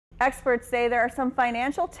Experts say there are some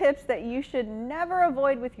financial tips that you should never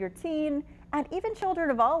avoid with your teen, and even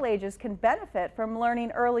children of all ages can benefit from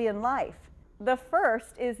learning early in life. The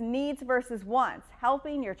first is needs versus wants,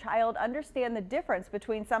 helping your child understand the difference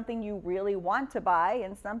between something you really want to buy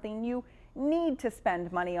and something you need to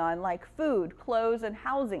spend money on, like food, clothes, and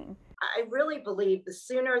housing. I really believe the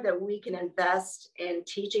sooner that we can invest in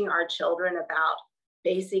teaching our children about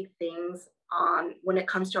basic things on when it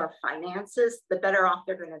comes to our finances, the better off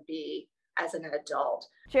they're going to be as an adult.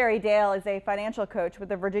 Sherry Dale is a financial coach with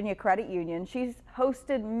the Virginia Credit Union. She's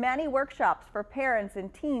hosted many workshops for parents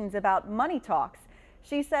and teens about money talks.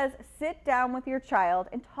 She says sit down with your child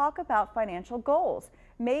and talk about financial goals.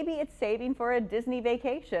 Maybe it's saving for a Disney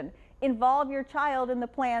vacation. Involve your child in the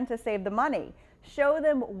plan to save the money. Show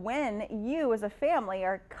them when you as a family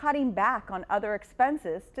are cutting back on other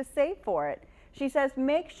expenses to save for it. She says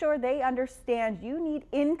make sure they understand you need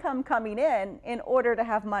income coming in order to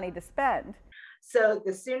have money to spend. So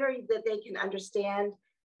the sooner that they can understand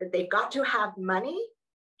that they've got to have money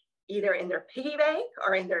either in their piggy bank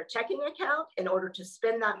or in their checking account in order to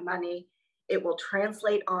spend that money, it will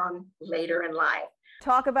translate on later in life.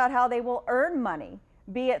 Talk about how they will earn money,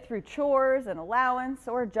 be it through chores, an allowance,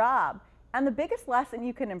 or a job. And the biggest lesson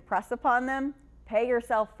you can impress upon them, pay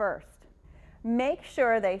yourself first. Make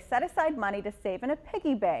sure they set aside money to save in a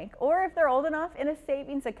piggy bank, or if they're old enough, in a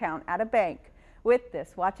savings account at a bank. With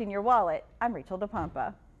this Watching Your Wallet, I'm Rachel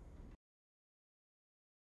DePompa.